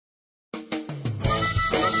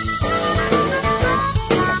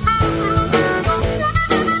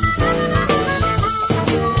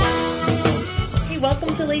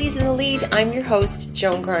Ladies in the Lead. I'm your host,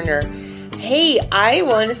 Joan Garner. Hey, I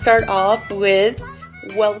want to start off with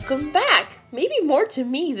welcome back. Maybe more to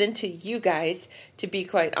me than to you guys, to be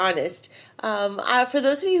quite honest. For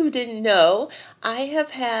those of you who didn't know, I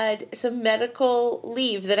have had some medical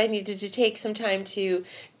leave that I needed to take some time to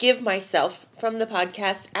give myself from the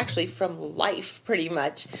podcast, actually from life pretty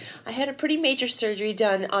much. I had a pretty major surgery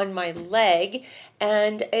done on my leg,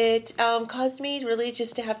 and it caused me really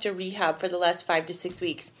just to have to rehab for the last 5 to 6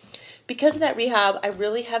 weeks. Because of that rehab, I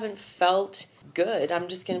really haven't felt good. I'm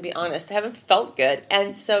just going to be honest. I haven't felt good.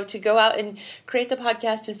 And so to go out and create the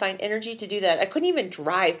podcast and find energy to do that, I couldn't even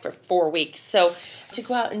drive for 4 weeks. So to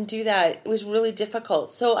go out and do that was really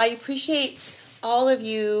difficult. So I appreciate all of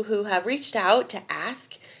you who have reached out to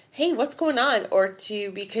ask, hey, what's going on? Or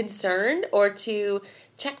to be concerned or to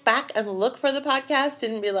check back and look for the podcast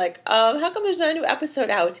and be like, how come there's not a new episode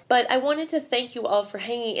out? But I wanted to thank you all for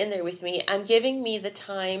hanging in there with me and giving me the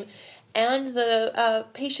time and the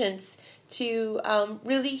patience to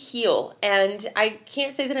really heal. And I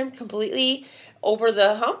can't say that I'm completely over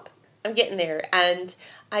the hump. I'm getting there. And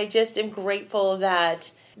I just am grateful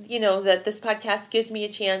that, that this podcast gives me a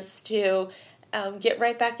chance to get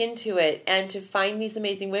right back into it and to find these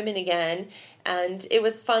amazing women again. And it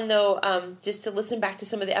was fun, though, just to listen back to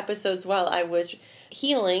some of the episodes while I was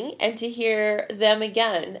healing and to hear them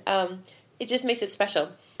again. It just makes it special.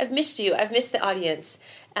 I've missed you. I've missed the audience.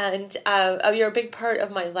 And you're a big part of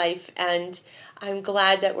my life, and I'm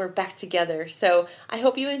glad that we're back together. So I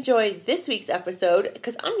hope you enjoy this week's episode,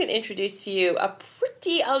 because I'm going to introduce to you a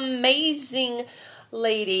pretty amazing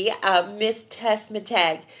lady, Miss Tess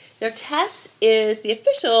Mittag. Now, Tess is the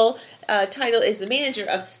official title is the Manager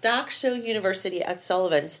of StockShow University at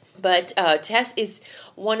Sullivan's. But Tess is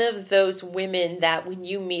one of those women that when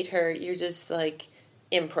you meet her, you're just like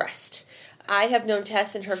impressed. I have known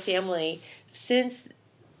Tess and her family since,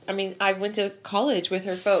 I went to college with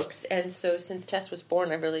her folks, and so since Tess was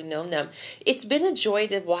born, I've really known them. It's been a joy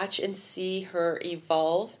to watch and see her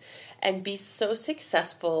evolve and be so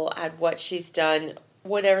successful at what she's done,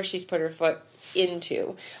 whatever she's put her foot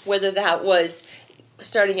into, whether that was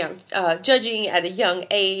starting out judging at a young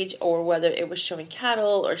age, or whether it was showing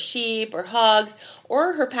cattle or sheep or hogs,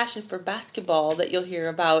 or her passion for basketball that you'll hear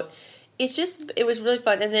about. It was really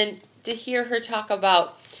fun. And then to hear her talk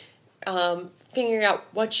about figuring out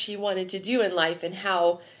what she wanted to do in life and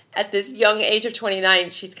how at this young age of 29,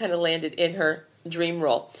 she's kind of landed in her dream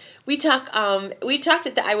role. We talked at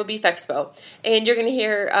the Iowa Beef Expo, and you're going to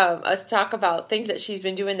hear us talk about things that she's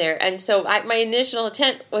been doing there. And so my initial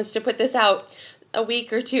intent was to put this out a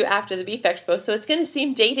week or two after the Beef Expo, so it's going to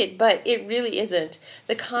seem dated, but it really isn't.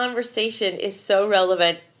 The conversation is so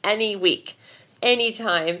relevant any week,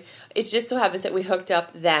 anytime. It just so happens that we hooked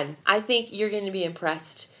up then. I think you're going to be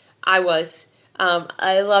impressed. I was.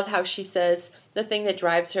 I love how she says the thing that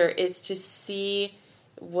drives her is to see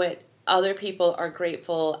what other people are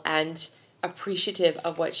grateful and appreciative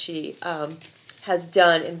of what she has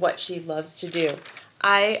done and what she loves to do.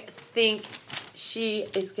 I think she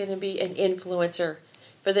is going to be an influencer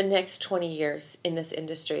for the next 20 years in this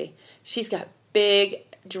industry. She's got big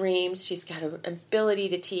dreams, she's got an ability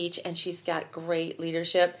to teach, and she's got great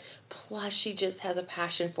leadership. Plus, she just has a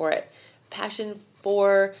passion for it. Passion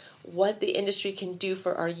for what the industry can do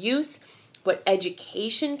for our youth, what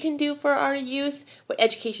education can do for our youth, what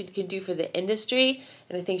education can do for the industry.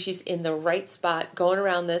 And I think she's in the right spot going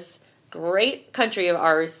around this great country of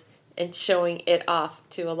ours and showing it off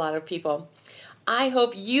to a lot of people. I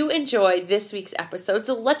hope you enjoy this week's episode.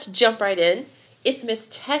 So let's jump right in. It's Miss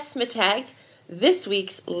Tess Mittag, this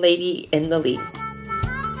week's Lady in the Lead.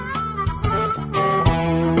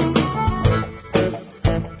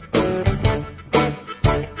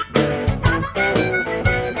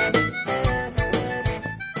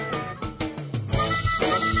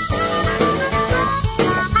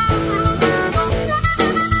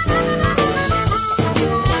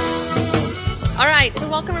 So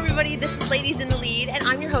welcome everybody, this is Ladies in the Lead, and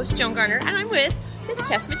I'm your host, Joan Garner, and I'm with Miss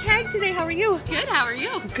Tess Mittag today. How are you? Good, how are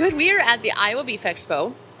you? Good. We are at the Iowa Beef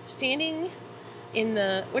Expo, standing in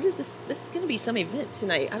the, what is this? This is going to be some event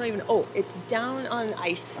tonight. I don't even know. It's down on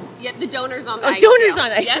ice. Yep, the Donors on Ice Donors sale.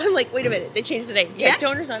 on Ice. Yep. I'm like, wait a minute, they changed the name. Yeah,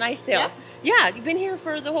 Donors on Ice sale. Yeah, you've been here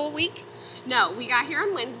for the whole week? No, we got here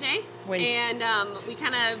on Wednesday. And we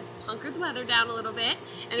kind of hunkered the weather down a little bit,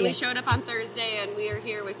 and then we showed up on Thursday, and we are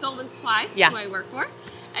here with Sullivan Supply, who I work for,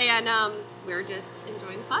 and we're just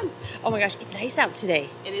enjoying the fun. Oh my gosh, it's nice out today.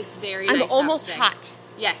 It is very nice I'm almost out today. hot.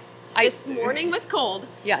 Yes. This morning was cold.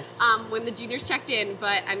 Yes. When the juniors checked in,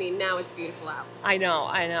 but I mean, now it's beautiful out. I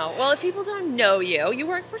know. Well, if people don't know you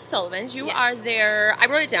work for Sullivan's. You are there, I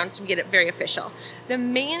wrote it down to get it very official, the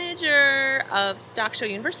manager of StockShow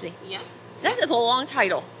University. Yep. That is a long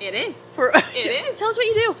title. It is. It is. Tell us what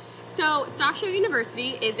you do. So, StockShow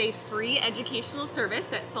University is a free educational service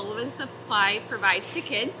that Sullivan Supply provides to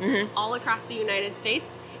kids all across the United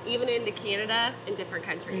States, even into Canada and different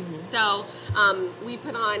countries. So, we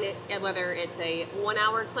put on, whether it's a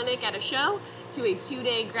 1-hour clinic at a show to a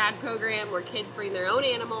 2-day grad program where kids bring their own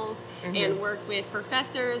animals and work with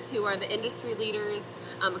professors who are the industry leaders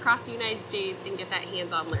across the United States and get that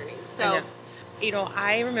hands-on learning. So,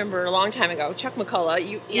 I remember a long time ago, Chuck McCullough,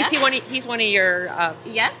 he's one of your,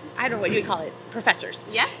 I don't know what you would call it, professors.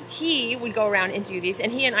 Yeah. He would go around and do these,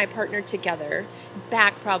 and he and I partnered together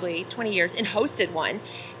back probably 20 years and hosted one.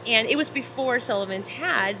 And it was before Sullivan's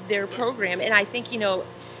had their program, and I think,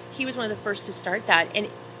 he was one of the first to start that. And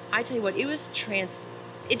I tell you what,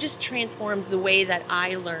 it just transformed the way that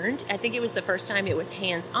I learned. I think it was the first time it was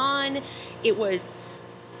hands-on. It was,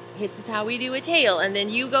 this is how we do a tail, and then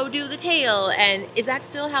you go do the tail. And is that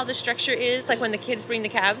still how the structure is, like when the kids bring the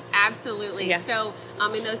calves? Absolutely. Yeah. So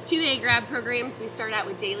in those 2-day grad programs, we start out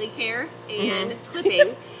with daily care and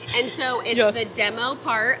clipping. And so it's the demo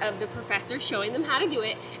part of the professor showing them how to do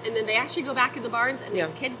it, and then they actually go back in the barns and the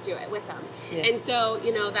kids do it with them. Yeah. And so,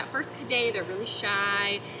 that first day, they're really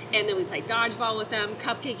shy, and then we play dodgeball with them,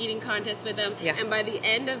 cupcake eating contest with them, and by the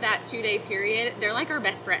end of that 2-day period, they're like our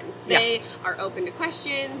best friends. They are open to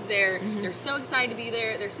questions. They're so excited to be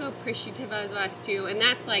there. They're so appreciative of us, too, and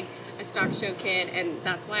that's like a stock show kid, and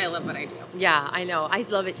that's why I love what I do. Yeah, I know. I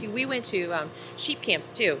love it, too. We went to sheep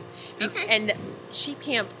camps, too. Okay. And sheep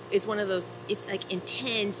camp is one of those, it's like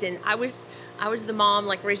intense, and I was the mom,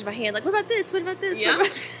 like raising my hand, like, what about this? What about this? Yeah. What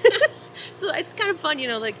about this? So it's kind of fun,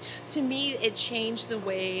 like to me, it changed the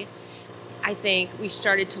way I think we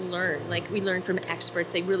started to learn. Like we learned from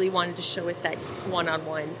experts. They really wanted to show us that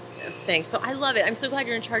one-on-one thing. So I love it. I'm so glad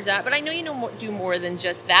you're in charge of that. But I know you do more than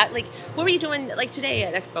just that. Like, what were you doing like today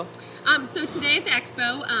at Expo? So today at the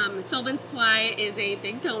Expo, Sullivan Supply is a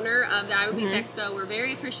big donor of the Iowa Beef Expo. We're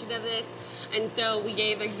very appreciative of this. And so we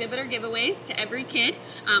gave exhibitor giveaways to every kid.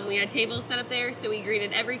 We had tables set up there, so we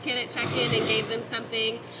greeted every kid at check-in and gave them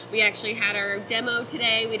something. We actually had our demo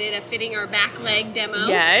today. We did a fitting our back leg demo.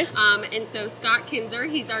 Yes. And so Scott Kinzer,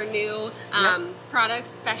 he's our new product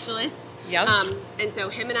specialist. Yep. And so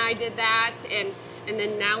him and I did that, and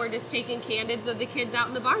then now we're just taking candids of the kids out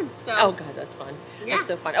in the barns. So. Oh, God, that's fun. Yeah. That's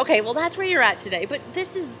so fun. Okay, well, that's where you're at today. But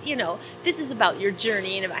this is, this is about your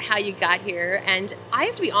journey and about how you got here. And I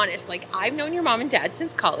have to be honest, like, I've known your mom and dad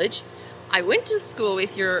since college. I went to school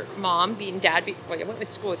with your mom, I went to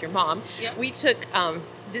school with your mom. Yep. We took,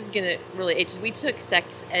 this is going to really age, we took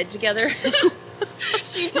sex ed together.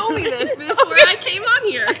 She told me this before I came on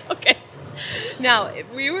here. Okay. Now,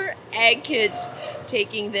 we were ag kids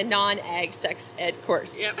taking the non-ag sex ed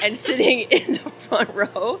course and sitting in the front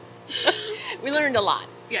row. We learned a lot.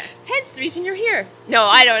 Yes. Hence the reason you're here. No,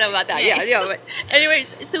 I don't know about that. Yeah. But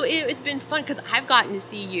anyways, so it's been fun because I've gotten to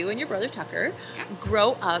see you and your brother Tucker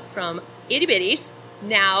grow up from itty bitties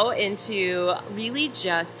now into really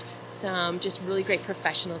just some really great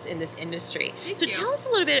professionals in this industry. Thank you. Tell us a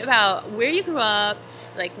little bit about where you grew up,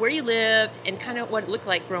 like where you lived, and kind of what it looked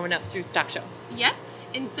like growing up through StockShow. Yep.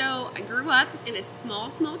 And so I grew up in a small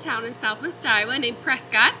town in southwest Iowa named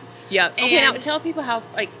Prescott. Yep. Okay, now tell people how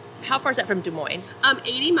far is that from Des Moines?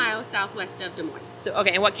 80 miles southwest of Des Moines. So,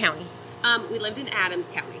 okay, and what county? We lived in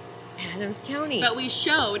Adams County. Adams County. But we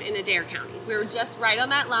showed in Adair County. We were just right on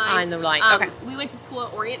that line. On the line, okay. We went to school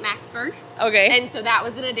at Orient Maxburg. Okay. And so that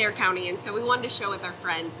was in Adair County, and so we wanted to show with our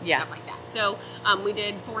friends and stuff like that. So we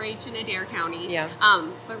did 4-H in Adair County. Yeah.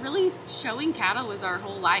 But really showing cattle was our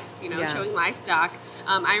whole life, showing livestock.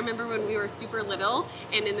 I remember when we were super little,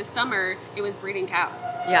 and in the summer, it was breeding cows.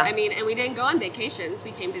 Yeah. I mean, and we didn't go on vacations.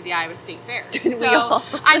 We came to the Iowa State Fair. So,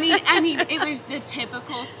 I mean, it was the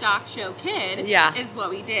typical stock show kid is what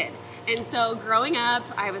we did. And so growing up,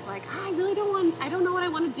 I was like, I don't know what I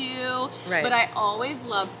want to do. Right. But I always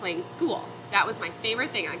loved playing school. That was my favorite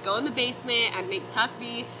thing. I'd go in the basement, I'd make Tuck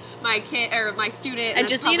be my kid or my student. And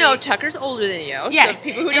just so Tucker's older than you. Yes. So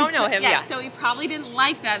people who don't know him, so he probably didn't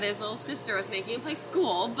like that his little sister was making him play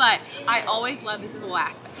school, but I always loved the school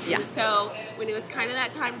aspect. Yeah. And so when it was kind of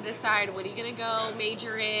that time to decide what are you going to go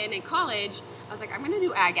major in college, I was like, I'm going to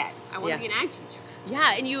do ag ed. I want to be an ag teacher.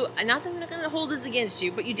 Yeah, and I'm not going to hold this against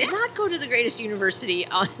you, but you did not go to the greatest university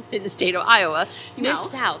in the state of Iowa. You went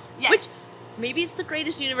south. Yes. Which maybe it's the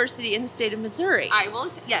greatest university in the state of Missouri. I will,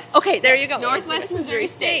 yes. Okay, there you go. Northwest Missouri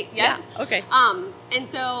State. Yep. Yeah, okay. And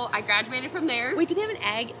so I graduated from there. Wait, do they have an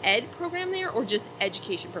ag ed program there or just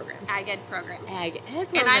education program? Ag ed program. Ag ed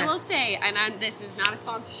program. And I will say, this is not a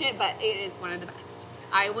sponsorship, but it is one of the best.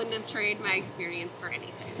 I wouldn't have traded my experience for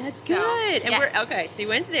anything. That's good. And yes. So you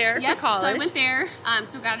went there for college. So I went there.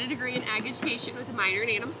 So got a degree in ag education with a minor in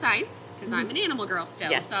animal science because I'm an animal girl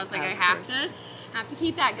still. Yes, so I was like, I have to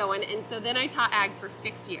keep that going. And so then I taught ag for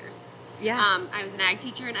 6 years. Yeah. I was an ag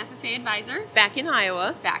teacher and FFA advisor. Back in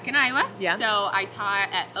Iowa. Yeah. So I taught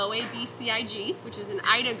at OABCIG, which is in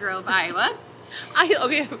Ida Grove, Iowa.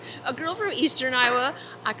 A girl from Eastern Iowa,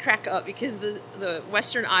 I crack up because the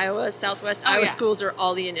Western Iowa, Southwest Iowa schools are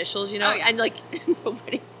all the initials, and like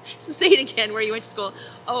nobody. So say it again. Where you went to school?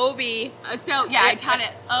 OB. I taught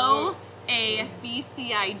at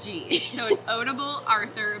OABCIG. So in Odable,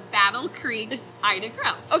 Arthur, Battle Creek, Ida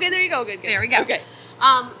Grove. Okay, there you go. Good. There we go. Okay.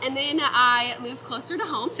 And then I moved closer to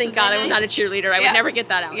home. Thank God I'm not a cheerleader. I would never get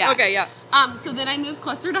that out. Yeah. Okay, yeah. So then I moved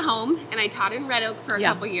closer to home, and I taught in Red Oak for a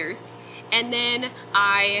couple years. And then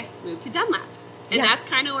I moved to Dunlap. And that's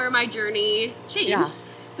kind of where my journey changed. Yeah.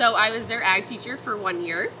 So I was their ag teacher for 1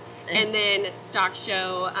 year. And then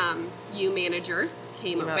StockShow U manager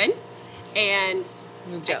came open. And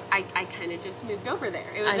moved up. I kind of just moved over there.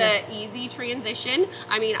 It was an easy transition.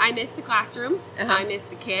 I mean, I miss the classroom. I miss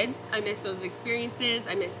the kids. I miss those experiences.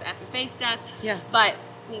 I miss the FFA stuff. Yeah. But,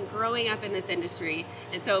 I mean, growing up in this industry,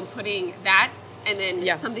 and so putting that and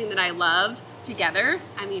then something that I love together,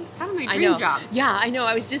 I mean, it's kind of my dream job. Yeah, I know.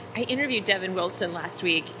 I interviewed Devin Wilson last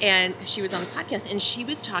week, and she was on the podcast, and she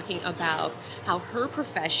was talking about how her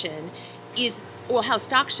profession how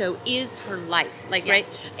StockShow is her life, right?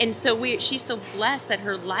 And so she's so blessed that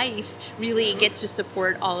her life really gets to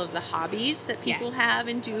support all of the hobbies that people have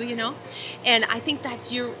and do, And I think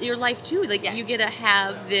that's your life too. Like you get to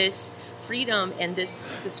have this freedom and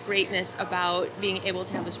this greatness about being able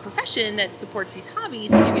to have this profession that supports these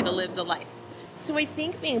hobbies, and you get to live the life. So I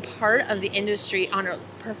think being part of the industry on a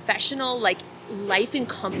professional, life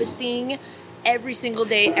encompassing, every single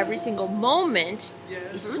day, every single moment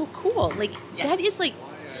is so cool. That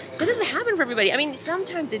doesn't happen for everybody. I mean,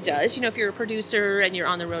 sometimes it does, if you're a producer and you're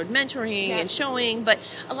on the road mentoring and showing, but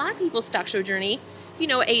a lot of people's stock show journey,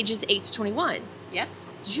 ages 8 to 21. Yep.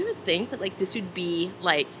 Did you ever think that this would be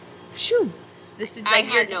this is I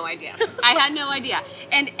had no idea. I had no idea.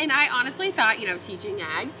 And I honestly thought, teaching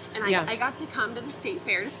ag, and I got to come to the state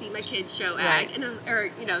fair to see my kids show ag, and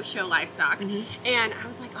show livestock. Mm-hmm. And I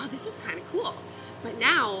was like, oh, this is kind of cool. But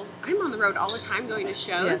now I'm on the road all the time going to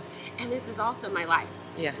shows, and this is also my life.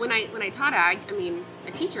 Yeah. When I taught ag, I mean,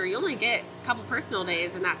 a teacher, you only get a couple personal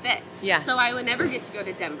days and that's it. Yeah. So I would never get to go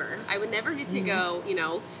to Denver. I would never get to go,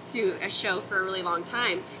 to a show for a really long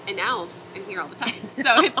time. And now I'm here all the time.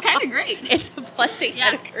 So it's kind of great. It's a blessing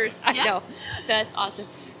and a curse. I know. That's awesome.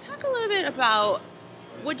 Talk a little bit about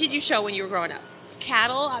what did you show when you were growing up?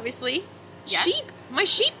 Cattle, obviously. Yeah. Sheep. My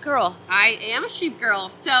sheep girl. I am a sheep girl.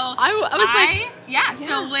 So so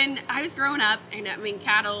when I was growing up, and I mean,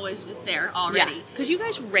 cattle was just there already. Yeah. Because you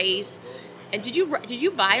guys raise, and did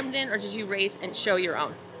you buy them then, or did you raise and show your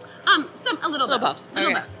own? A little both.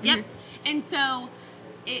 Okay. Both. Yep. Mm-hmm. And so,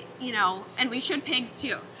 and we showed pigs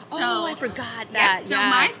too. So, I forgot that. So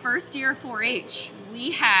my first year of 4-H,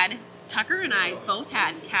 Tucker and I both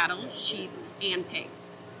had cattle, sheep, and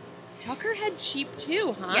pigs. Tucker had sheep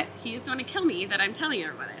too, huh? Yes, he's going to kill me that I'm telling you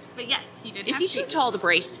about this. But yes, he did have sheep. Is he too tall to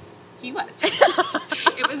brace? He was.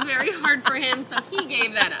 It was very hard for him, so he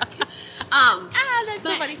gave that up. That's so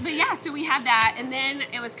funny. But yeah, so we had that, and then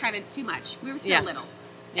it was kind of too much. We were still little.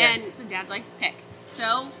 Yeah. And so Dad's like, pick.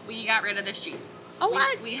 So we got rid of the sheep. Oh,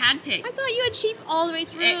 what? We had pigs. I thought you had sheep all the way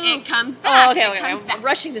through. It comes back. Oh, okay. I'm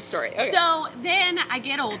rushing the story. Okay. So then I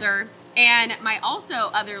get older, and my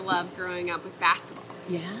other love growing up was basketball.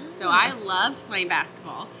 Yeah. So I loved playing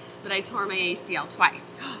basketball, but I tore my ACL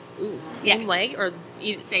twice. Ooh, same leg or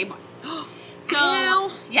same one.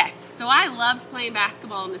 So yes, so I loved playing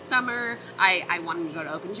basketball in the summer. I wanted to go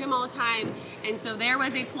to open gym all the time, and so there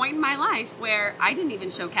was a point in my life where I didn't even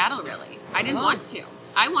show cattle really. I didn't want to.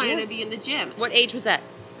 I wanted to be in the gym. What age was that?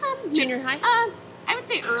 Junior high? I would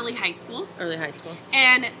say early high school. Early high school.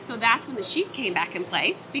 And so that's when the sheep came back in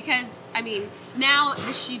play because, I mean, now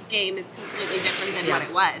the sheep game is completely different than what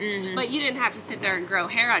it was. Mm-hmm. But you didn't have to sit there and grow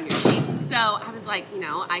hair on your sheep. So I was like,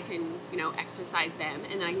 I can, exercise them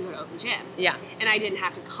and then I can go to open gym. Yeah. And I didn't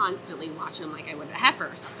have to constantly watch them like I would a heifer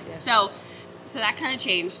or something. Yeah. So that kind of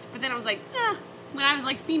changed. But then I was like, when I was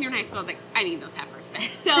like senior in high school, I was like, I need those heifers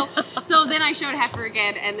back. So then I showed heifer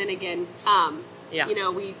again and then again. Yeah. You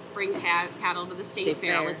know, we bring cattle to the state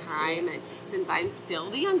fair all the time, and since I'm still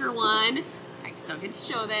the younger one, I still get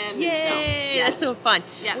to show them. Yay! That's so fun.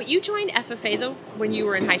 Yeah. Well, you joined FFA, though, when you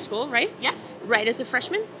were in high school, right? Yeah. Right as a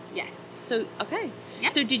freshman? Yes. So, okay. Yeah.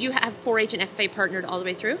 So did you have 4-H and FFA partnered all the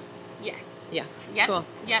way through? Yes. Yeah. Yep. Cool.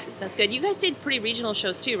 Yep. That's good. You guys did pretty regional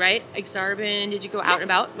shows too, right? Exarban. Did you go out and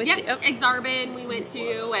about with? Exarban we went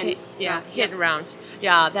to, and hit around.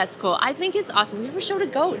 Yeah, that's cool. I think it's awesome. You never showed a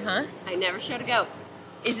goat, huh? I never showed a goat.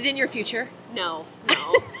 Is it in your future? No,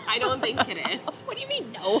 I don't think it is. What do you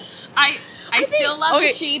mean no? I still love the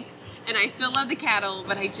sheep and I still love the cattle,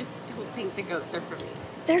 but I just don't think the goats are for me.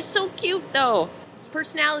 They're so cute though. It's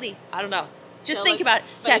personality. I don't know. Just think about it.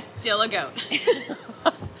 But it's still a goat.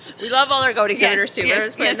 We love all our goat exhibitors too.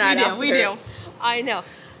 Yes, we do. I know.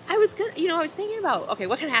 I was thinking about, okay,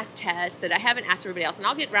 what can I ask Tess that I haven't asked everybody else? And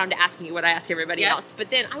I'll get around to asking you what I ask everybody else.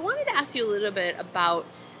 But then I wanted to ask you a little bit about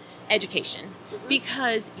education,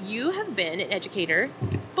 because you have been an educator,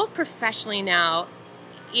 both professionally now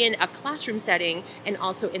in a classroom setting and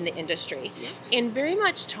also in the industry, and very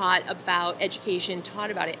much taught about education,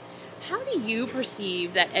 taught about it. How do you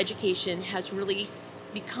perceive that education has really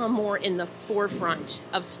become more in the forefront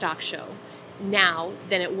of StockShow now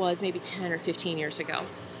than it was maybe 10 or 15 years ago?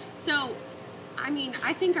 So, I mean,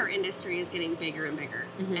 I think our industry is getting bigger and bigger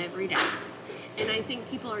every day. And I think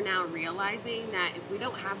people are now realizing that if we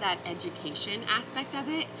don't have that education aspect of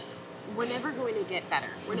it, we're never going to get better.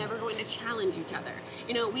 We're never going to challenge each other.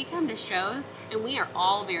 You know, we come to shows and we are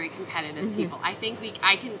all very competitive people. I think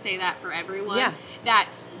I can say that for everyone, that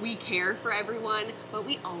we care for everyone, but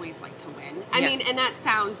we always like to win. I mean, and that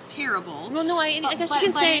sounds terrible. Well, no, I guess you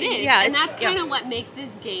can say it is. Yeah, and that's kind of what makes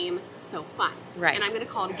this game so fun. Right. And I'm going to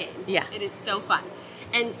call it a game. Yeah. It is so fun.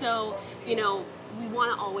 And so, you know, we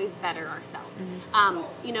want to always better ourselves.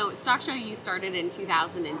 You know, StockShow U started in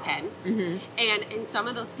 2010, and some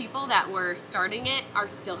of those people that were starting it are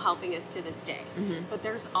still helping us to this day. But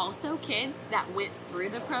there's also kids that went through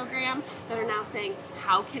the program that are now saying,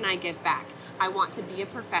 how can I give back? I want to be a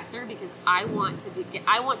professor because I want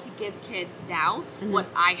to give kids now what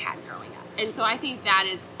I had growing up. And so I think that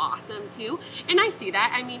is awesome too. And I see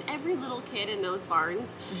that. I mean, every little kid in those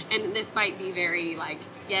barns, and this might be very like,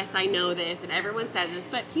 yes, I know this, and everyone says this,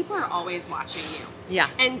 but people are always watching you. Yeah.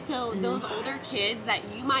 And so those older kids that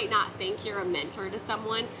you might not think you're a mentor to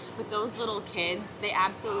someone, but those little kids, they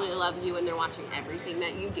absolutely love you and they're watching everything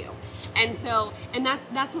that you do. And so, and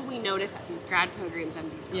that's what we notice at these grad programs and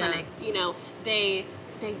these clinics. You know, they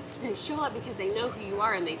show up because they know who you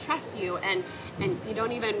are and they trust you, and you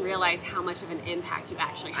don't even realize how much of an impact you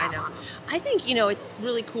actually have on them. I think, you know, it's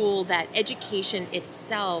really cool that education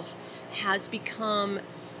itself has become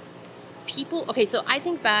people. Okay, so I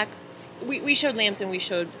think back, we showed lambs and we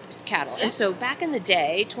showed cattle. And so back in the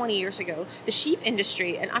day, 20 years ago, the sheep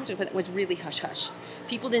industry, and I'm just going to put that, was really hush-hush.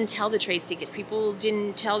 People didn't tell the trade secrets. People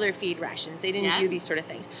didn't tell their feed rations. They didn't do these sort of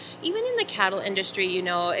things. Even in the cattle industry, you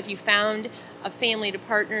know, if you found a family to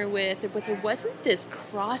partner with, but there wasn't this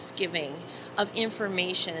cross-giving of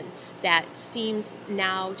information that seems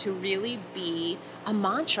now to really be a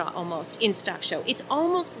mantra almost in StockShow. It's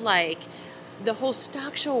almost like the whole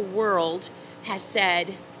StockShow world has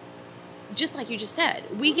said, just like you just said,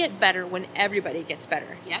 we get better when everybody gets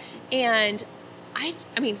better. Yep. And I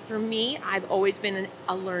mean, for me, I've always been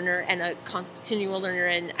a learner and a continual learner,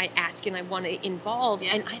 and I ask and I want to involve.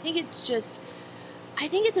 Yep. And I think it's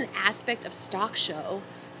an aspect of StockShow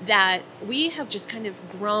that we have just kind of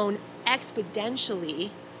grown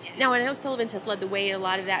exponentially. Yes. Now, I know Sullivan's has led the way in a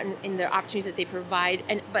lot of that in the opportunities that they provide,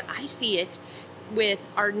 but I see it with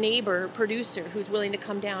our neighbor producer who's willing to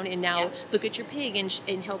come down and now look at your pig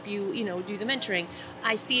and help you, you know, do the mentoring.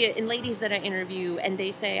 I see it in ladies that I interview and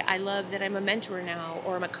they say, I love that I'm a mentor now,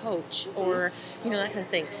 or I'm a coach, or, you know, that kind of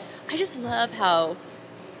thing. I just love how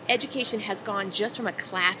education has gone just from a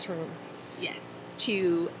classroom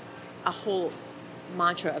to a whole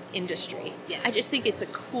mantra of industry. Yes. I just think it's a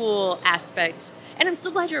cool aspect. And I'm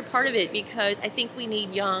so glad you're a part of it, because I think we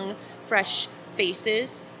need young, fresh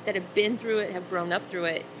faces that have been through it, have grown up through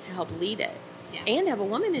it, to help lead it. Yeah. And have a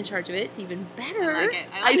woman in charge of it. It's even better.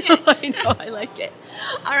 I like it. I like it.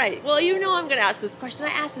 All right. Well, you know I'm going to ask this question. I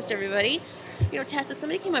ask this to everybody. You know, Tess, if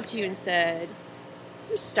somebody came up to you and said,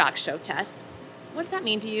 "Who's StockShow, Tess?" What does that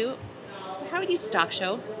mean to you? How would you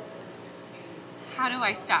StockShow? How do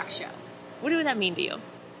I StockShow? What would that mean to you?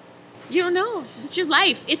 You don't know. It's your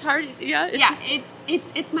life. It's hard.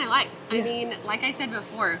 It's my life. Yeah. I mean, like I said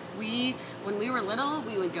before, when we were little,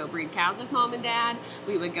 we would go breed cows with Mom and Dad.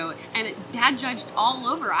 We would go, and Dad judged all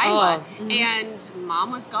over Iowa, and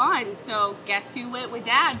Mom was gone. So guess who went with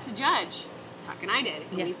Dad to judge? livestock, and I did.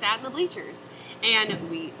 And we sat in the bleachers, and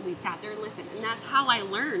we sat there and listened. And that's how I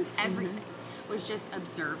learned everything, was just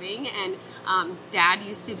observing. And Dad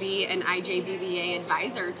used to be an IJBBA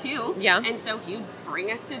advisor, too. Yeah. And so he would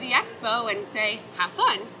bring us to the expo and say, have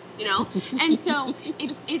fun, you know? And so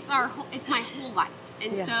it's my whole life.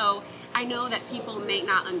 And so I know that people may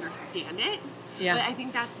not understand it, but I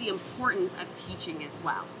think that's the importance of teaching as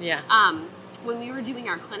well. Yeah. When we were doing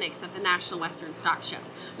our clinics at the National Western Stock Show,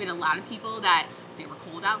 we had a lot of people that they were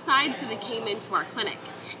cold outside, so they came into our clinic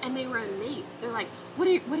and they were amazed. They're like, "What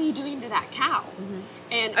are you doing to that cow?"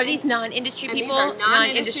 And are these non-industry people? These are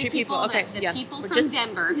non-industry people. Okay, the people from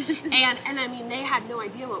Denver, and I mean, they had no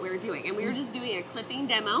idea what we were doing, and we were just doing a clipping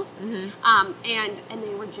demo, and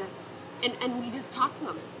they were just and we just talked to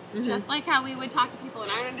them. Just like how we would talk to people in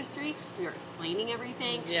our industry, we were explaining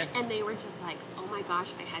everything, and they were just like, "Oh my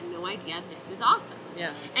gosh, I had no idea. This is awesome."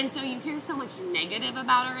 Yeah. And so you hear so much negative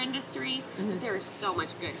about our industry, but there is so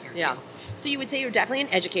much good here too. So you would say you're definitely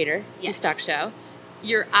an educator. Yes. The Stock Show.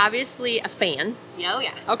 You're obviously a fan. Oh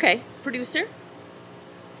yeah. Okay. Producer.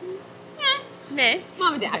 Meh.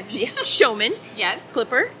 Mom and Dad. Showman. Yeah.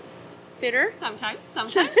 Clipper. Fitter. Sometimes.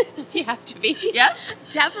 You have to be. Yeah.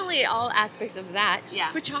 Definitely all aspects of that.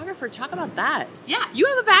 Yeah. Photographer, talk about that. Yes. You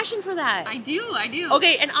have a passion for that. I do.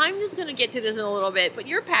 Okay, and I'm just going to get to this in a little bit, but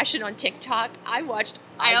your passion on TikTok, I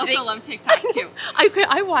also love TikTok too.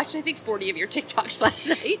 I watched, I think, 40 of your TikToks last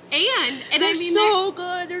night. And they're I mean, so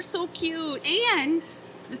good. They're so cute. And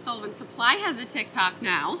the Sullivan Supply has a TikTok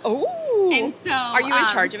now. Oh. And so... Are you in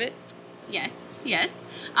charge of it? Yes.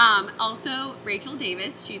 Also, Rachel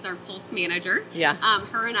Davis, she's our Pulse manager. Yeah.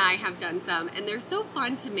 Her and I have done some, and they're so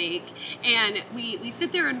fun to make. And we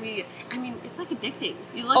sit there and it's like addicting.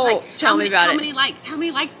 You look like, tell me about it. How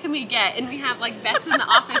many likes can we get? And we have like bets in the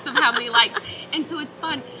office of how many likes. And so it's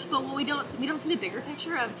fun. But what we don't see the bigger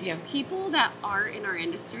picture of people that are in our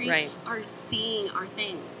industry are seeing our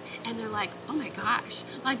things. And they're like, oh my gosh.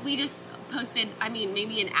 Like we just posted,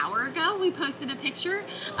 maybe an hour ago, we posted a picture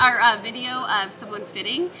or a video of someone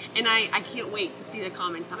fitting, and I can't wait to see the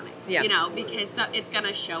comments on it. Yeah. You know, because it's going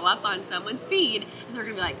to show up on someone's feed, and they're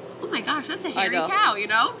going to be like, oh my gosh, that's a hairy cow, you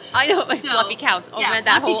know? I know, like fluffy cows. Oh, man,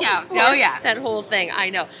 fluffy cows. Oh, yeah. That whole thing, I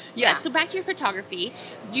know. Yeah, so back to your photography.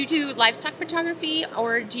 Do you do livestock photography,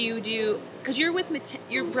 or do you do... Because you're with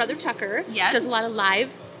your brother Tucker, does a lot of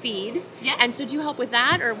live feed. Yeah. And so do you help with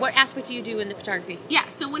that, or what aspect do you do in the photography? Yeah,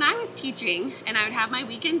 so when I was teaching, and I would have my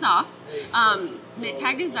weekends off,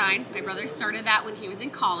 Mittag Design, my brother started that when he was in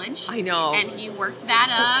college. I know. And he worked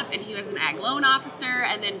that up, and he was an ag loan officer,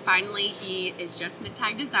 and then finally he is just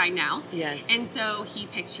Mittag Design now. Yes. And so he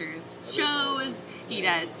pictures shows, he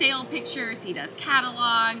does sale pictures, he does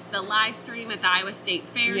catalogs, the live stream at the Iowa State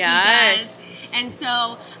Fair he does. And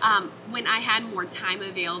so when I had more time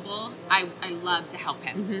available, I loved to help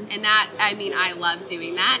him. And that, I love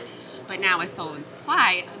doing that. But now with Sullivan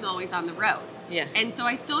Supply, I'm always on the road. Yeah. And so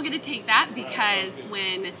I still get to take that because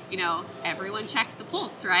when, everyone checks the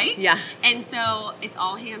pulse, right? Yeah. And so it's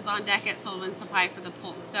all hands on deck at Sullivan Supply for the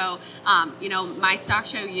pulse. So, my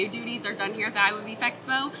StockShow U duties are done here at the Iowa Beef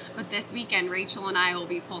Expo, but this weekend, Rachel and I will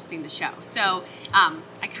be pulsing the show. So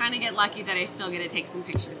I kind of get lucky that I still get to take some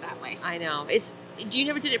pictures that way. I know. You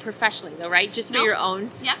never did it professionally, though, right? Just for your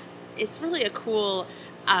own? Yeah. It's really a cool,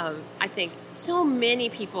 I think, so many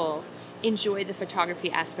people enjoy the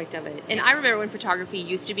photography aspect of it. And I remember when photography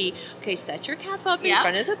used to be, okay, set your calf up in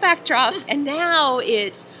front of the backdrop, and now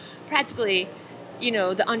it's practically,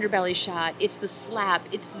 the underbelly shot, it's the slap,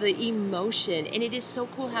 it's the emotion, and it is so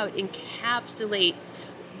cool how it encapsulates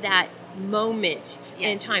that moment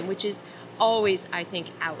in time, which is always, I think,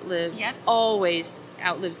 always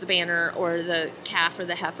outlives the banner or the calf or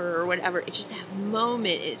the heifer or whatever. It's just that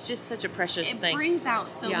moment. It's just such a precious thing. It brings out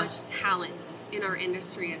so much talent in our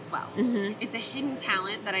industry as well. It's a hidden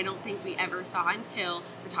talent that I don't think we ever saw until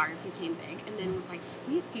photography came big. And then it's like,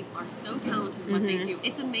 these people are so talented in what they do.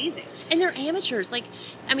 It's amazing. And they're amateurs.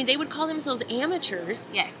 They would call themselves amateurs.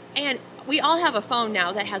 Yes. And we all have a phone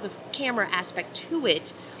now that has a camera aspect to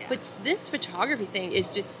it. But this photography thing is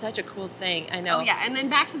just such a cool thing. I know. Oh, yeah. And then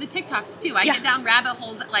back to the TikToks, too. I get down rabbit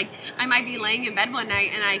holes. Like, I might be laying in bed one night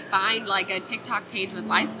and I find, a TikTok page with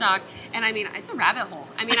livestock. And, it's a rabbit hole.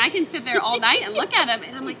 I can sit there all night and look at them.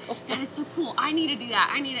 And I'm like, that is so cool. I need to do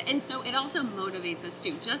that. I need it. And so it also motivates us,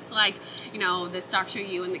 too. Just like, the StockShow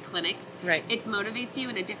U and the clinics. Right. It motivates you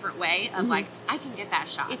in a different way of, I can get that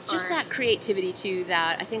shot. It's just that creativity, too,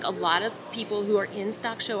 that I think a lot of people who are in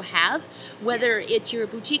StockShow have, whether it's your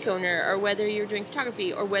boutique owner or whether you're doing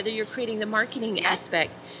photography or whether you're creating the marketing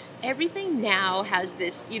aspects. Everything now has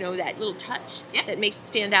this, that little touch that makes it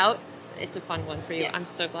stand out. it's a fun one for you. Yes. I'm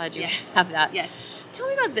so glad you Yes. have that. Yes. Tell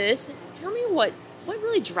me about this. Tell me what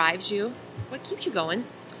really drives you? What keeps you going?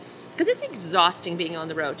 Because it's exhausting being on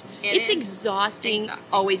the road. It's exhausting,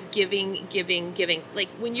 always giving. Like,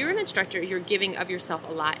 when you're an instructor, you're giving of yourself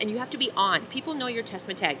a lot, and you have to be on. People know you're Tess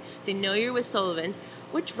Mittag. They know you're with Sullivan's.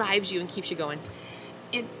 What drives you and keeps you going?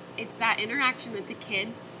 It's that interaction with the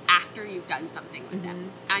kids after you've done something with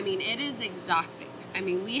them. I mean, it is exhausting. I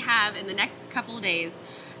mean, we have, in the next couple of days,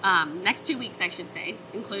 next 2 weeks, I should say,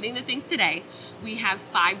 including the things today, we have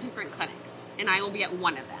 5 different clinics, and I will be at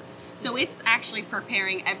one of them. So it's actually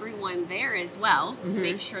preparing everyone there as well to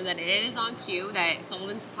make sure that it is on cue, that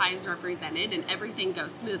Sullivan Supply is represented, and everything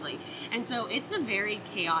goes smoothly. And so it's a very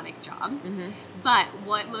chaotic job. But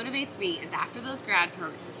what motivates me is after those grad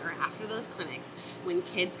programs or after those clinics, when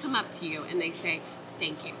kids come up to you and they say,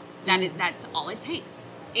 thank you. That's all it takes.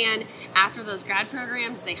 And after those grad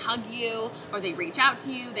programs, they hug you or they reach out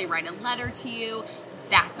to you, they write a letter to you.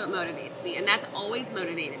 That's what motivates me. And that's always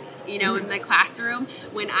motivated me. You know, in the classroom,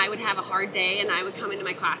 when I would have a hard day and I would come into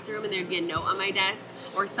my classroom and there'd be a note on my desk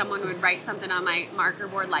or someone would write something on my marker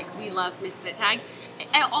board like, we love Miss Mittag,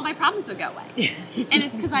 all my problems would go away. And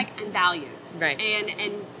it's because, like, I'm valued. Right.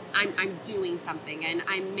 And I'm doing something and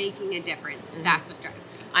I'm making a difference. That's what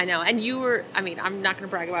drives me. I know. And you were, I mean, I'm not going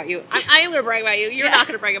to brag about you. I am going to brag about you. You're not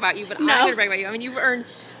going to brag about you, but I'm going to brag about you. I mean, you've earned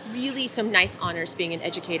really some nice honors being an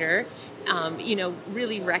educator, you know,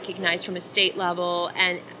 really recognized from a state level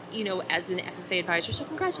and, you know, as an FFA advisor. So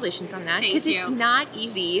congratulations on that. Thank you. It's not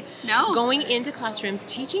easy. No. Going into classrooms,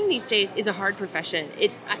 teaching these days is a hard profession.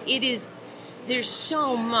 It is, there's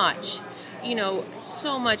so much, you know,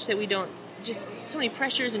 so much that we don't, just so many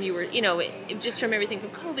pressures, and you were, you know, just from everything from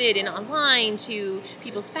COVID and online to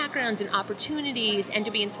people's backgrounds and opportunities and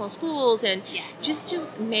to be in small schools and just to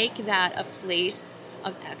make that a place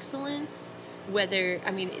of excellence, whether, I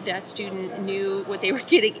mean, that student knew what they were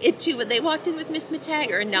getting into when they walked in with Miss Mittag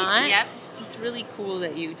or not. Yep. It's really cool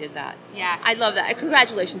that you did that. Yeah. I love that.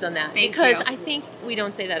 Congratulations on that. Thank because you. I think we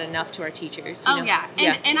don't say that enough to our teachers. Oh, yeah.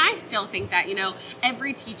 And I still think that, you know,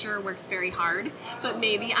 every teacher works very hard, but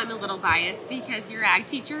maybe I'm a little biased because your ag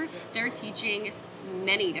teacher, they're teaching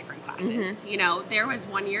many different classes. You know, there was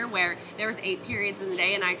one year where there was 8 periods in the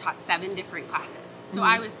day and I taught 7 different classes. So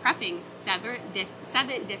I was prepping 7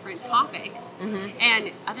 different topics.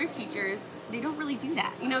 And other teachers, they don't really do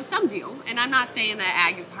that. You know, some do. And I'm not saying that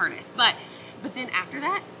ag is the hardest, but then after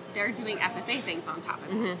that, they're doing FFA things on top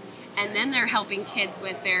of it. And then they're helping kids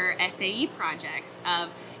with their SAE projects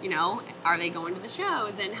of, you know, are they going to the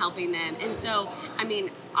shows and helping them. And so, I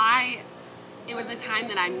mean, it was a time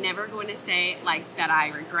that I'm never going to say, like, that I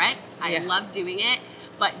regret. I love doing it,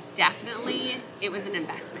 but definitely it was an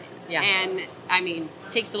investment. Yeah. And, I mean...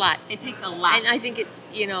 It takes a lot. It takes a lot. And I think it's,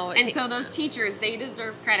 you know... So those teachers, they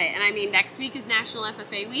deserve credit. And, I mean, next week is National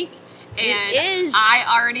FFA Week. And it is. I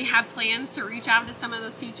already have plans to reach out to some of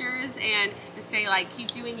those teachers and just say, like, keep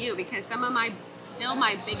doing you. Because some of my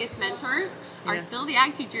biggest mentors are still the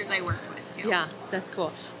ag teachers I worked with, too. Yeah, that's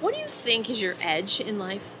cool. What do you think is your edge in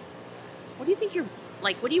life? What do you think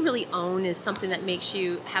what do you really own is something that makes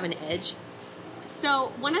you have an edge?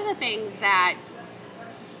 So one of the things that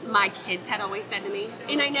my kids had always said to me,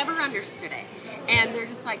 and I never understood it, and they're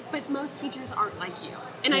just like, but most teachers aren't like you.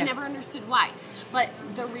 And I never understood why. But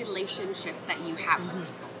the relationships that you have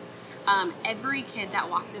with people. Every kid that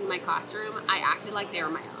walked into my classroom, I acted like they were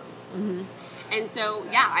my own. And so,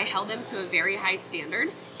 I held them to a very high standard.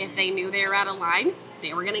 If they knew they were out of line,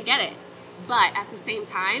 they were going to get it. But at the same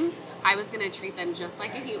time, I was going to treat them just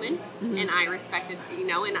like a human, and I respected, you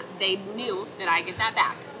know, and they knew that I get that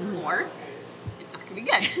back, or it's not going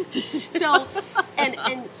to be good. So,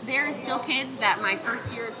 and there are still kids that my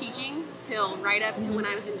first year of teaching till right up to when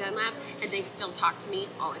I was in Dunlap, and they still talk to me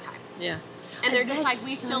all the time. Yeah. And they're just like,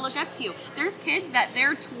 we still look up to you. There's kids that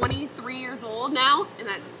they're 23 years old now, and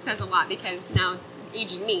that says a lot because now it's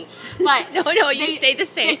aging me. But no, you stay the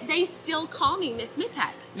same. They still call me Miss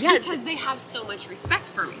Mittag. Yes. Because they have so much respect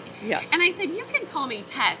for me. Yes. And I said, you can call me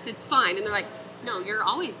Tess, it's fine. And they're like, no, you're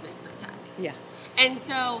always Miss Mittag. Yeah. And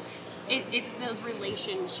so it's those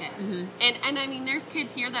relationships. And I mean, there's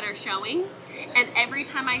kids here that are showing, and every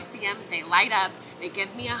time I see them, they light up, they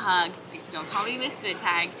give me a hug, they still call me Miss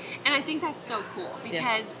Mittag. And I think that's so cool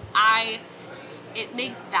because it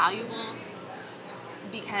makes valuable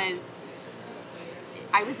because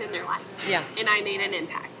I was in their life. Yeah. And I made an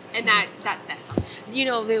impact. And that says something. You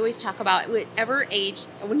know, they always talk about whatever age,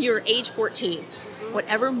 when you're age 14,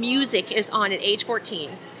 whatever music is on at age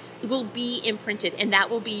 14 will be imprinted, and that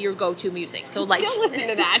will be your go-to music. So, like, still listen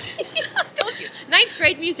to that. Don't you? 9th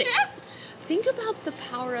grade music. Think about the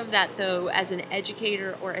power of that, though, as an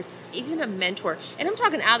educator or as even a mentor. And I'm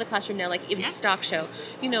talking out of the classroom now, like even StockShow.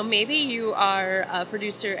 Maybe you are a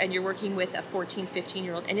producer and you're working with a 14,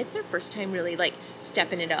 15-year-old, and it's their first time really, like,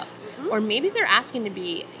 stepping it up. Mm-hmm. Or maybe they're asking to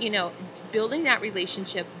be, building that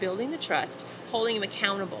relationship, building the trust, holding them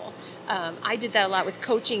accountable. I did that a lot with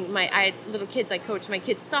coaching. I had little kids. I coached my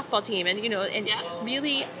kids' softball team, and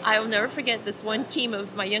really, I'll never forget this one team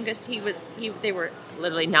of my youngest. They were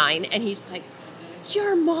literally 9, and he's like,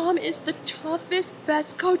 "Your mom is the toughest,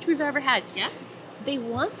 best coach we've ever had." Yeah, they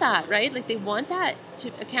want that, right? Like they want that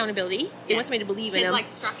accountability. They want somebody to believe in them. Kids like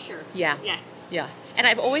structure. Yeah. Yes. Yeah. And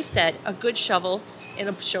I've always said a good shovel in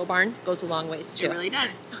a show barn goes a long ways too. It really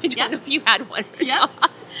does. I don't know if you had one. Yeah.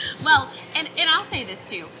 Well, and I'll say this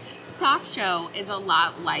too. StockShow is a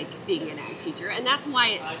lot like being an ag teacher, and that's why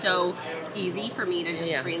it's so easy for me to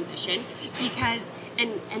just transition, because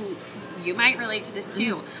and you might relate to this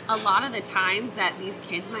too. A lot of the times that these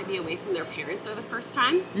kids might be away from their parents for the first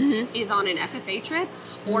time is on an FFA trip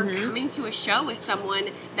or coming to a show with someone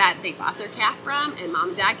that they bought their calf from, and mom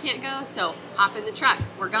and dad can't go, so hop in the truck,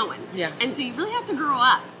 we're going. Yeah. And so you really have to grow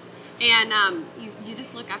up, and you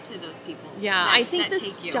just look up to those people. Yeah, I think the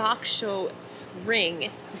StockShow ring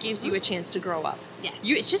gives you a chance to grow up. Yes.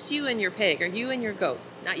 It's just you and your pig, or you and your goat.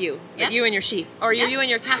 Not you, but you and your sheep, or you and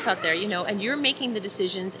your calf out there, and you're making the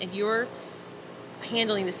decisions and you're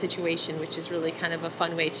handling the situation, which is really kind of a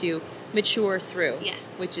fun way to mature through.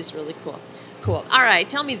 Yes. Which is really cool. Cool. All right,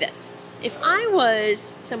 tell me this. If I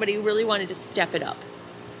was somebody who really wanted to step it up,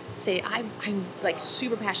 say I'm like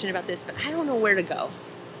super passionate about this, but I don't know where to go.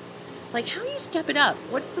 Like, how do you step it up?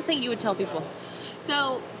 What's the thing you would tell people?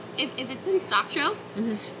 So, if it's in StockShow,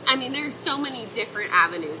 I mean, there's so many different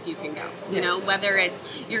avenues you can go. You know, whether it's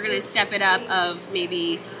you're going to step it up of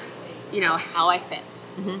maybe, how I fit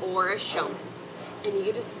or a showman. And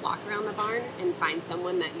you just walk around the barn and find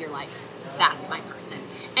someone that you're like, that's my person.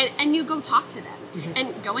 And you go talk to them.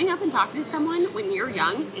 And going up and talking to someone when you're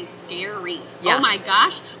young is scary. Yeah. Oh my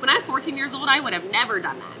gosh. When I was 14 years old, I would have never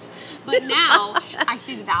done that. But now I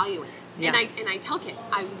see the value in it. Yeah. And I tell kids,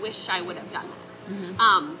 I wish I would have done that.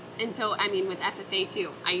 And so, I mean, with FFA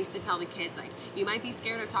too, I used to tell the kids, like, you might be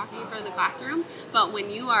scared of talking in front of the classroom, but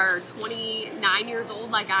when you are 29 years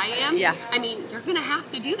old like I am, I mean, you're going to have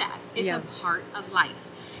to do that. It's a part of life.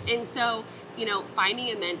 And so, finding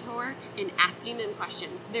a mentor and asking them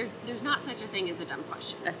questions. There's not such a thing as a dumb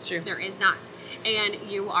question. That's true. There is not. And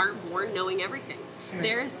you aren't born knowing everything. Right.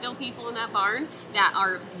 There's still people in that barn that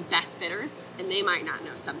are the best fitters, and they might not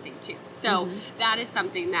know something too. So that is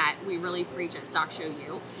something that we really preach at StockShow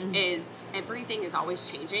U, is everything is always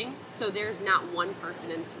changing. So there's not one person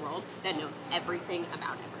in this world that knows everything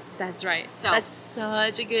about everything. That's right. So that's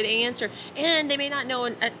such a good answer. And they may not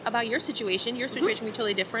know about your situation. Your situation will be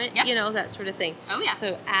totally different, that sort of thing. Oh, yeah.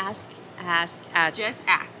 So ask. Just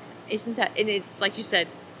ask. Isn't that, and it's like you said,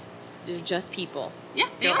 they're just people. Yeah,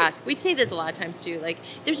 they Go are. ask. We say this a lot of times too. Like,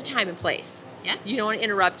 there's a time and place. Yeah. You don't want to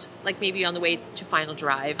interrupt, like maybe on the way to final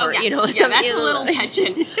drive, or that's a little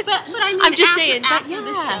tension. But I mean, I'm just saying, after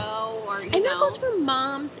the show, or and that goes for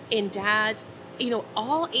moms and dads.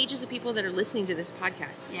 All ages of people that are listening to this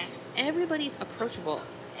podcast. Yes. Everybody's approachable.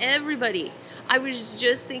 Everybody. I was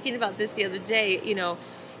just thinking about this the other day.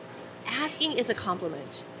 Asking is a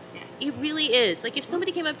compliment. Yes. It really is. Like, if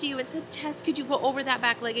somebody came up to you and said, "Tess, could you go over that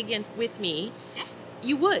back leg again with me?" Yeah.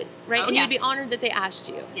 You would, right? Oh, and you'd be honored that they asked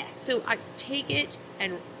you. Yes. So I take it,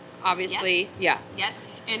 and obviously, Yep.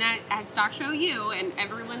 And at StockShow U, and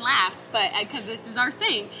everyone laughs, but because this is our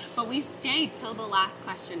saying, but we stay till the last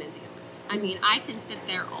question is answered. I mean, I can sit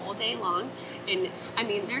there all day long, and I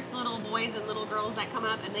mean, there's little boys and little girls that come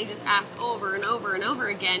up and they just ask over and over and over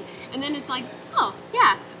again, and then it's like, oh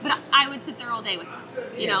yeah, but I would sit there all day with them,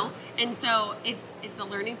 you know. And so it's a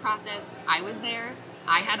learning process. I was there.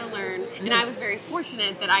 I had to learn, and I was very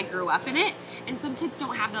fortunate that I grew up in it, and some kids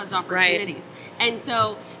don't have those opportunities. Right. And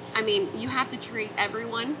so, I mean, you have to treat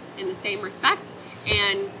everyone in the same respect,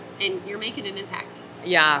 and you're making an impact.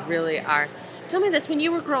 Yeah, really are. Tell me this, when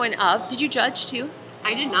you were growing up, did you judge too?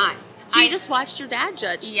 I did not. So you just watched your dad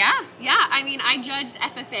judge? Yeah. I mean, I judged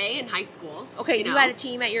FFA in high school. Okay, you had a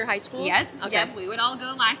team at your high school? Yep. Okay. Yep. We would all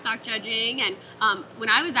go livestock judging. And when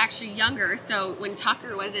I was actually younger, so when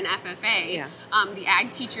Tucker was in FFA, the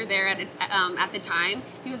ag teacher there at the time,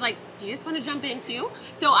 he was like, "Do you just want to jump in too?"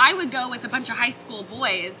 So I would go with a bunch of high school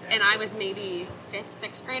boys, and I was maybe 5th,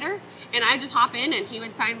 6th grader, and I'd just hop in, and he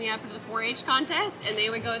would sign me up to the 4-H contest, and they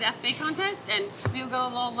would go to the FFA contest, and we would go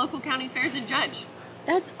to the local county fairs and judge.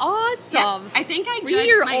 That's awesome. Yeah, I think I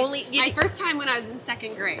judged my first time when I was in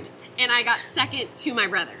 2nd grade. and I got second to my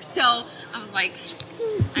brother. So I was like,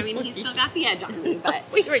 I mean, he still got the edge on me, but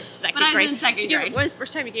we were in second grade. But I was in second grade. When was the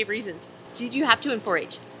first time you gave reasons? Did you have to in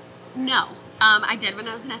 4-H? No. I did when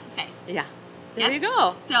I was in FFA. Yeah. There you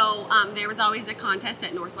go. So there was always a contest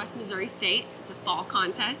at Northwest Missouri State. It's a fall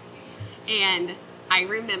contest. And I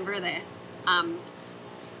remember this.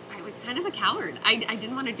 I was kind of a coward. I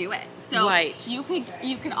didn't want to do it. So you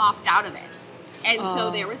could opt out of it. And so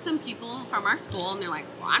there was some people from our school, and they're like,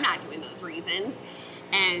 well, I'm not doing those reasons.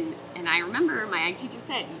 And I remember my ag teacher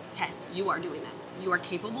said, Tess, you are doing them. You are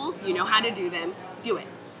capable. You know how to do them. Do it.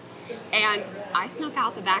 And I snuck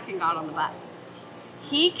out the back and got on the bus.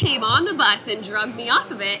 He came on the bus and drugged me off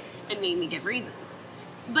of it and made me give reasons.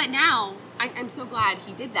 But now, I'm so glad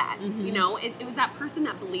he did that. Mm-hmm. You know, it was that person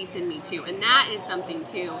that believed in me too. And that is something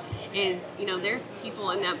too, is, you know, there's people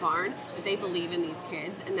in that barn that they believe in these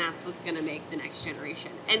kids, and that's what's going to make the next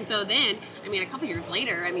generation. And so then, I mean, a couple years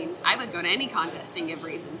later, I mean, I would go to any contest and give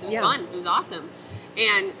reasons. It was fun. It was awesome.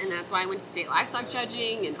 And that's why I went to state livestock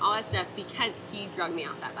judging and all that stuff, because he drugged me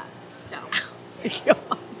off that bus. So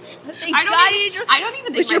I don't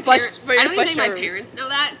even think my parents know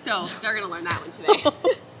that, so they're gonna learn that one today.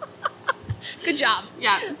 Good job.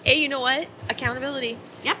 Yeah. Hey, you know what? Accountability.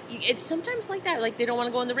 Yep. It's sometimes like that. Like, they don't want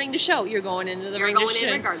to go in the ring to show. You're going into the ring to show. You're going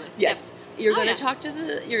in regardless. Yes. Yep. You're going to talk to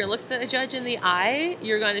you're going to look the judge in the eye.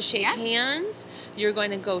 You're going to shake hands. You're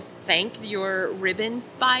going to go thank your ribbon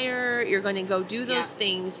buyer. You're going to go do those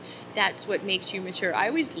things. That's what makes you mature. I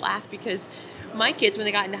always laugh because my kids, when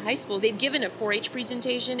they got into high school, they'd given a 4-H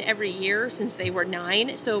presentation every year since they were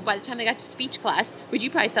 9. So by the time they got to speech class, which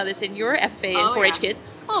you probably saw this in your FFA and 4-H kids,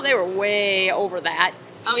 they were way over that,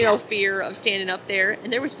 fear of standing up there.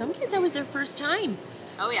 And there were some kids that was their first time.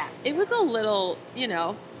 Oh, yeah. It was a little,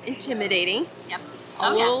 intimidating. Yep.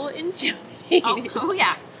 A little intimidating. Oh,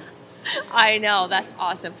 yeah. I know. That's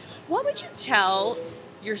awesome. What would you tell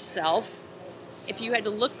yourself if you had to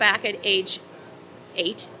look back at age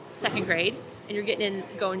 8, second grade, and you're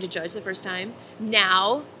going to judge the first time?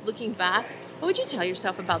 Now, looking back, what would you tell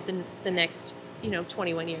yourself about the next,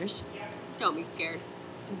 21 years? Don't be scared.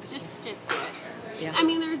 Just do it. Yeah. I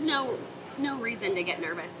mean, there's no reason to get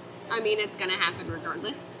nervous. I mean, it's going to happen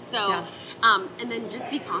regardless. So, and then just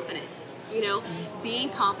be confident. Being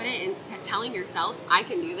confident and telling yourself, I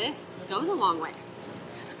can do this, goes a long ways.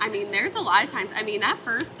 I mean, there's a lot of times, that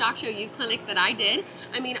first StockShow U clinic that I did,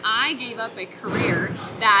 I gave up a career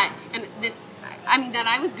that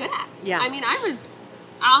I was good at. Yeah. I was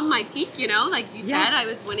on my peak, like you said, I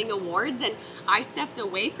was winning awards, and I stepped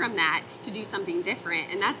away from that to do something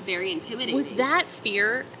different, and that's very intimidating. Was that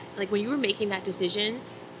fear, like when you were making that decision,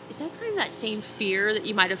 is that kind of that same fear that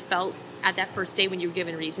you might have felt at that first day when you were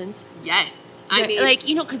given reasons? Yes.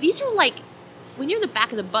 Because these are like, when you're in the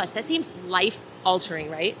back of the bus, that seems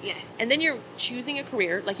life-altering, right? Yes. And then you're choosing a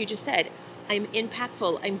career, like you just said, I'm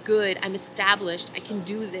impactful, I'm good, I'm established, I can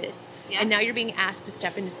do this. Yeah. And now you're being asked to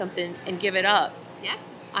step into something and give it up. Yeah.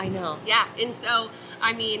 I know. Yeah. And so,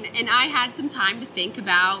 and I had some time to think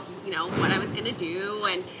about, what I was going to do.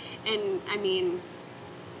 And I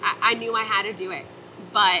knew I had to do it.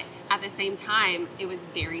 But at the same time, it was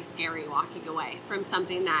very scary walking away from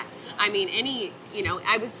something that,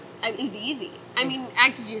 it was easy.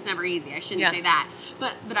 Ag teaching is never easy. I shouldn't say that.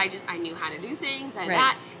 But I knew how to do things like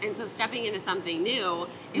that. And so stepping into something new,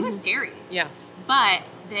 it was scary. Yeah. But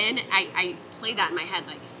then I played that in my head,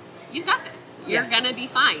 like, you got this. You're going to be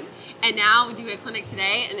fine. And now we do a clinic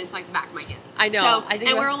today, and it's like the back of my hand. I know. So,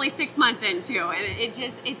 and we're only 6 months in, too. And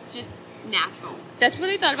it's just natural. That's what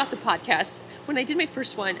I thought about the podcast. When I did my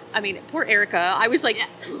first one, poor Erica, I was like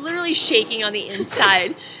literally shaking on the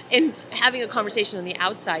inside and having a conversation on the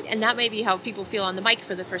outside. And that may be how people feel on the mic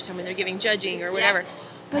for the first time when they're giving judging or whatever.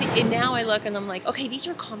 But now I look and I'm like, okay, these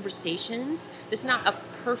are conversations. This is not a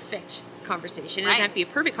perfect conversation. It doesn't have to be a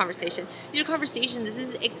perfect conversation. These are conversations. This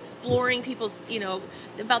is exploring people's,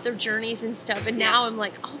 about their journeys and stuff. And now I'm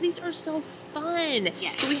like, oh, these are so fun.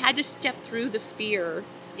 Yes. So we had to step through the fear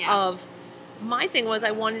of... My thing was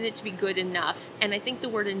I wanted it to be good enough. And I think the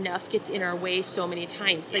word enough gets in our way so many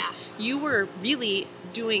times. Like, you were really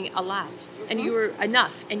doing a lot. And you were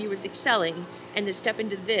enough. And you was excelling. And to step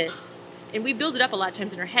into this... And we build it up a lot of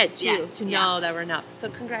times in our head, too, to know that we're enough. So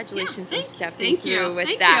congratulations on stepping through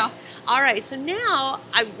with that. All right, so now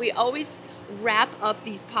we always wrap up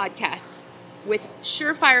these podcasts with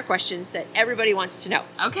surefire questions that everybody wants to know.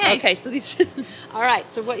 Okay, so these all right,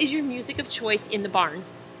 so what is your music of choice in the barn?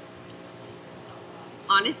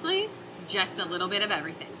 Honestly, just a little bit of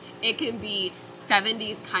everything. It can be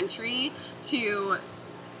 70s country to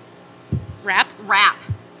rap.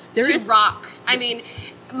 There is rock.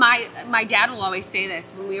 My dad will always say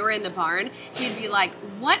this. When we were in the barn, he'd be like,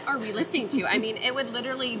 what are we listening to? I mean, it would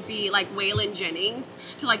literally be like Waylon Jennings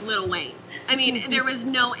to like Lil Wayne. I mean, there was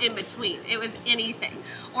no in between. It was anything.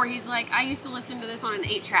 Or he's like, I used to listen to this on an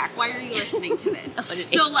 8-track. Why are you listening to this? On an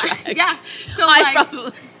so 8-track. Like, yeah. So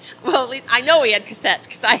well, at least I know he had cassettes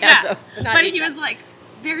because I have those. But he was like,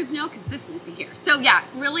 there's no consistency here. So yeah,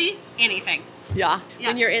 really anything. Yeah.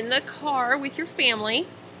 When you're in the car with your family,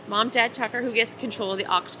 Mom, Dad, Tucker, who gets control of the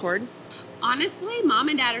aux cord? Honestly, Mom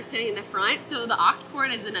and Dad are sitting in the front, so the aux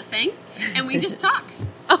cord isn't a thing, and we just talk.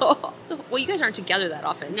 Oh, well, you guys aren't together that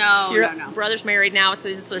often. No, Your no. brother's married now,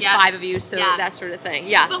 so there's 5 of you, so that sort of thing.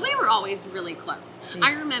 Yeah. But we were always really close. Mm-hmm.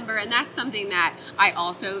 I remember, and that's something that I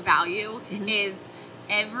also value, is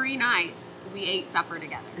every night we ate supper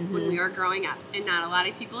together when we were growing up, and not a lot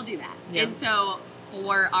of people do that. Yeah. And so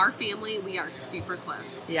for our family, we are super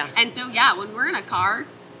close. Yeah. And so, when we're in a car,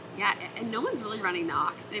 and no one's really running the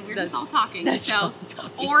aux, and we're just all talking. So,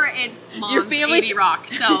 or it's Mom's 80 Rock.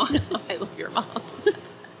 So I love your mom.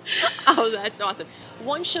 Oh, that's awesome.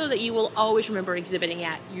 One show that you will always remember exhibiting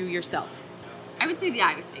at, you yourself? I would say the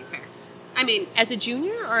Iowa State Fair. I mean, as a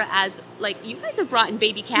junior or as, like, you guys have brought in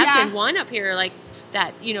baby calves and one up here, like,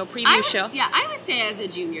 that, preview show? Yeah, I would say as a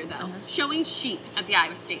junior, though. Showing sheep at the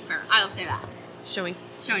Iowa State Fair. I'll say that. Showing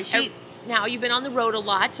sheep. Now, you've been on the road a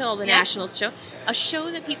lot to all the nationals show. A show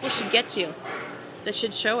that people should get to, that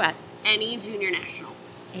should show at? Any junior national.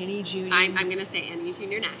 Any junior. I'm going to say any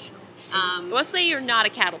junior national. Let's say you're not a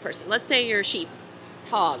cattle person. Let's say you're sheep,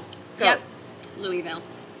 hog, goat. Yep. Louisville.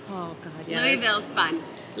 Oh, God, yes. Louisville's fun.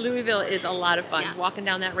 Louisville is a lot of fun, walking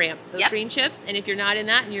down that ramp. Those green chips, and if you're not in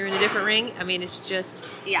that and you're in a different ring, I mean, it's just...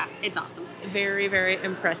 Yeah, it's awesome. Very, very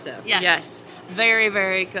impressive. Yes. Very,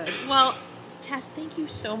 very good. Well, Tess, thank you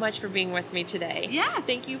so much for being with me today. Yeah.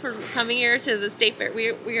 Thank you for coming here to the State Fair.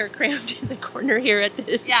 We are crammed in the corner here at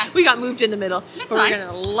this. Yeah. We got moved in the middle. That's but fine. We're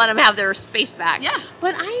going to let them have their space back. Yeah.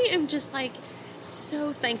 But I am just like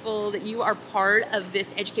so thankful that you are part of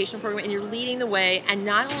this educational program and you're leading the way, and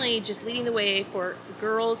not only just leading the way for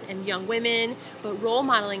girls and young women, but role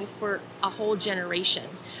modeling for a whole generation.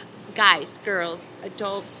 Guys, girls,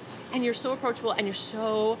 adults, and you're so approachable and you're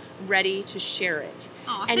so ready to share it.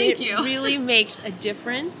 Oh, and thank you. It really makes a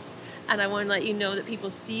difference. And I want to let you know that people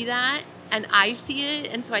see that and I see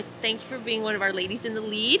it. And so I thank you for being one of our ladies in the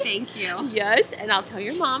lead. Thank you. Yes. And I'll tell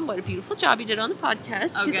your mom what a beautiful job you did on the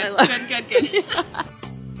podcast. Oh, good. Good.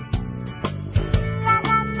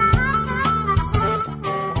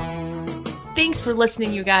 Thanks for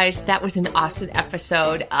listening, you guys. That was an awesome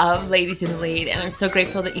episode of Ladies in the Lead, and I'm so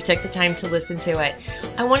grateful that you took the time to listen to it.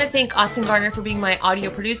 I want to thank Austin Garner for being my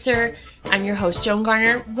audio producer. I'm your host, Joan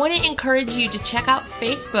Garner. Want to encourage you to check out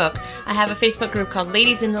Facebook. I have a Facebook group called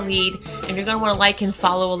Ladies in the Lead, and you're going to want to like and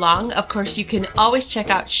follow along. Of course, you can always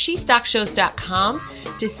check out shestockshows.com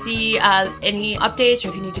to see any updates or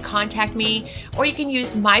if you need to contact me, or you can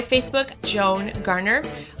use my Facebook, Joan Garner.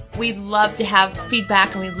 We'd love to have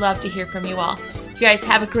feedback, and we'd love to hear from you all. You guys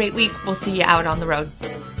have a great week. We'll see you out on the road.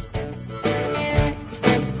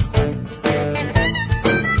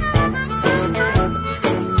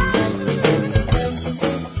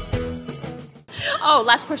 Oh,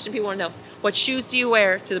 last question people want to know. What shoes do you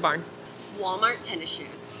wear to the barn? Walmart tennis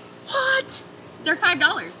shoes. What? They're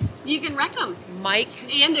 $5. You can wreck them.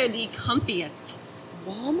 Mike? And they're the comfiest.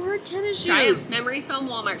 Walmart tennis shoes? Try them. Memory foam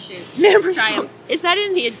Walmart shoes. Try them. Is that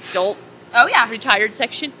in the adult retired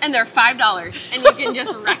section? And they're $5. And you can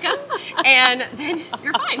just wreck them, and then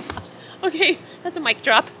you're fine. Okay, that's a mic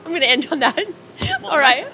drop. I'm going to end on that. All right.